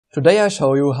Today I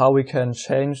show you how we can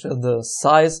change the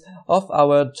size of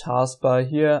our taskbar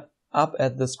here up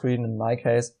at the screen in my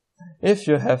case, if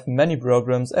you have many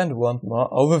programs and want more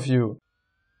overview.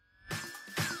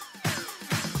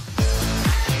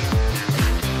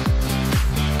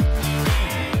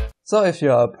 So if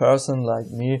you are a person like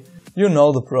me, you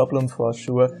know the problem for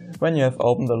sure when you have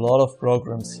opened a lot of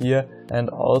programs here and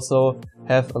also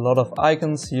have a lot of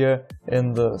icons here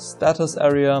in the status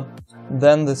area.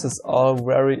 Then this is all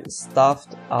very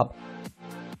stuffed up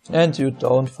and you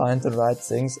don't find the right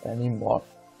things anymore.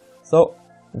 So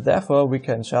therefore we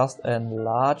can just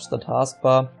enlarge the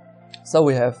taskbar so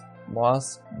we have more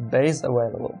space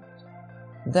available.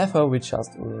 Therefore we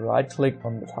just right click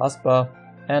on the taskbar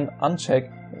and uncheck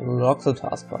lock the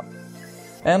taskbar.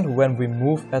 And when we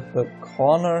move at the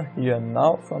corner here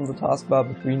now from the taskbar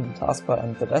between the taskbar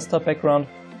and the desktop background,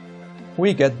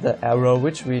 we get the arrow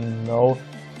which we know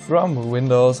from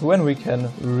Windows when we can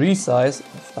resize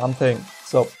something.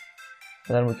 So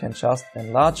then we can just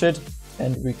enlarge it,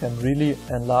 and we can really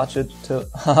enlarge it to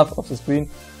half of the screen.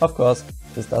 Of course,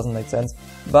 this doesn't make sense,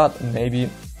 but maybe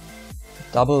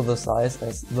double the size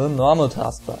as the normal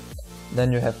taskbar.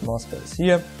 Then you have more space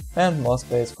here and more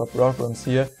space for programs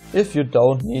here if you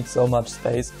don't need so much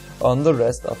space on the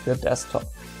rest of your desktop.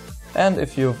 And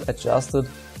if you've adjusted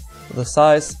the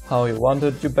size how you want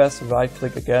it, you best right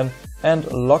click again and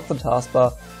lock the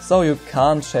taskbar so you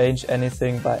can't change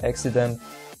anything by accident.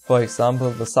 For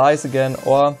example, the size again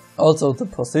or also the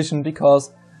position,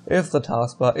 because if the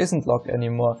taskbar isn't locked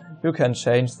anymore, you can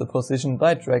change the position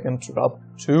by drag and drop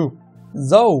too.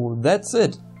 So that's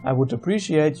it. I would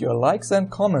appreciate your likes and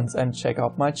comments, and check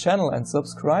out my channel and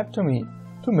subscribe to me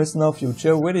to miss no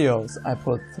future videos. I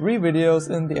put 3 videos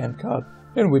in the end card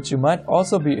in which you might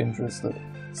also be interested.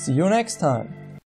 See you next time.